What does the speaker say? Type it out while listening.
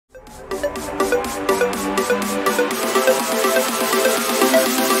Welcome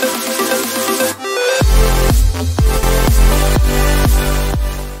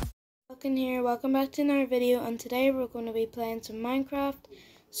here, welcome back to another video, and today we're going to be playing some Minecraft.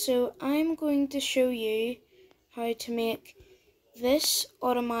 So I'm going to show you how to make this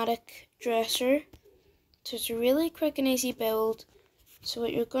automatic dresser. So it's a really quick and easy build. So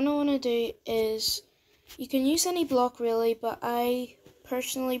what you're going to want to do is, you can use any block really, but I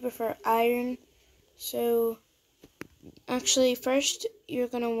personally prefer iron. So actually first you're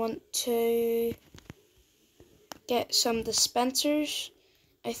going to want to get some dispensers.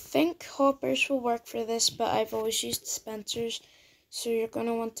 I think hoppers will work for this, but I've always used dispensers. So you're going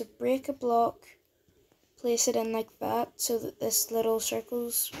to want to break a block, place it in like that so that this little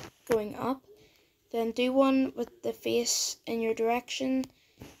circle's going up. Then do one with the face in your direction,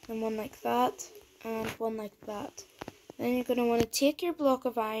 and one like that, and one like that. Then you're going to want to take your block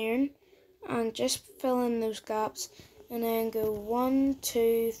of iron and just fill in those gaps, and then go 1,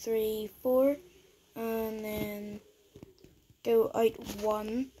 2, 3, 4, and then go out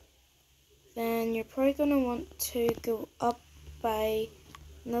 1. Then you're probably going to want to go up by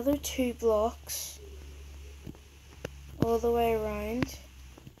another 2 blocks all the way around.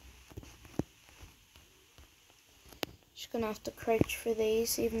 Just going to have to crouch for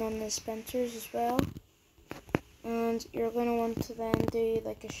these, even on the dispensers as well. And you're going to want to then do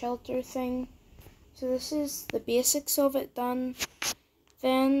like a shelter thing. So this is the basics of it done.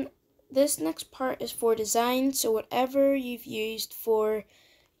 Then this next part is for design, so whatever you've used for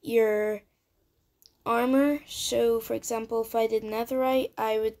your armour. So for example, if I did netherite,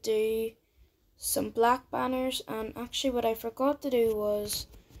 I would do some black banners, and actually what I forgot to do was,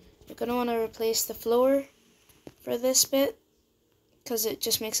 you're going to want to replace the floor for this bit, because it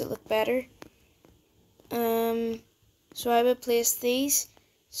just makes it look better. So I would place these,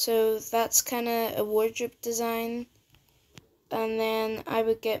 so that's kind of a wardrobe design. And then I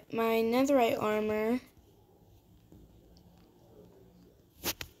would get my netherite armour,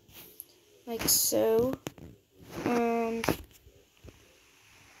 like so, and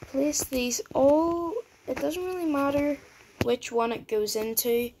place these all. It doesn't really matter which one it goes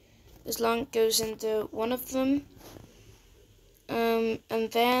into, as long as it goes into one of them. And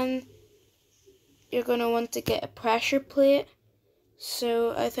then you're going to want to get a pressure plate.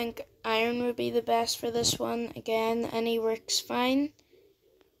 So I think iron would be the best for this one. Again, any works fine.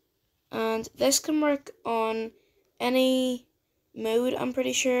 And this can work on any mode, I'm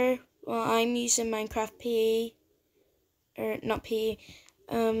pretty sure. Well, I'm using Minecraft PE, or not PE.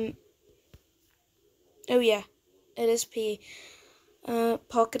 Oh yeah, it is PE.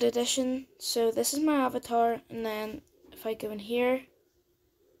 Pocket Edition. So this is my avatar, and then if I go in here,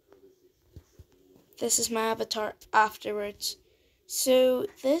 this is my avatar afterwards. So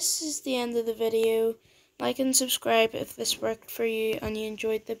this is the end of the video. Like and subscribe if this worked for you and you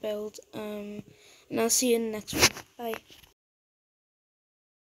enjoyed the build. And I'll see you in the next one. Bye.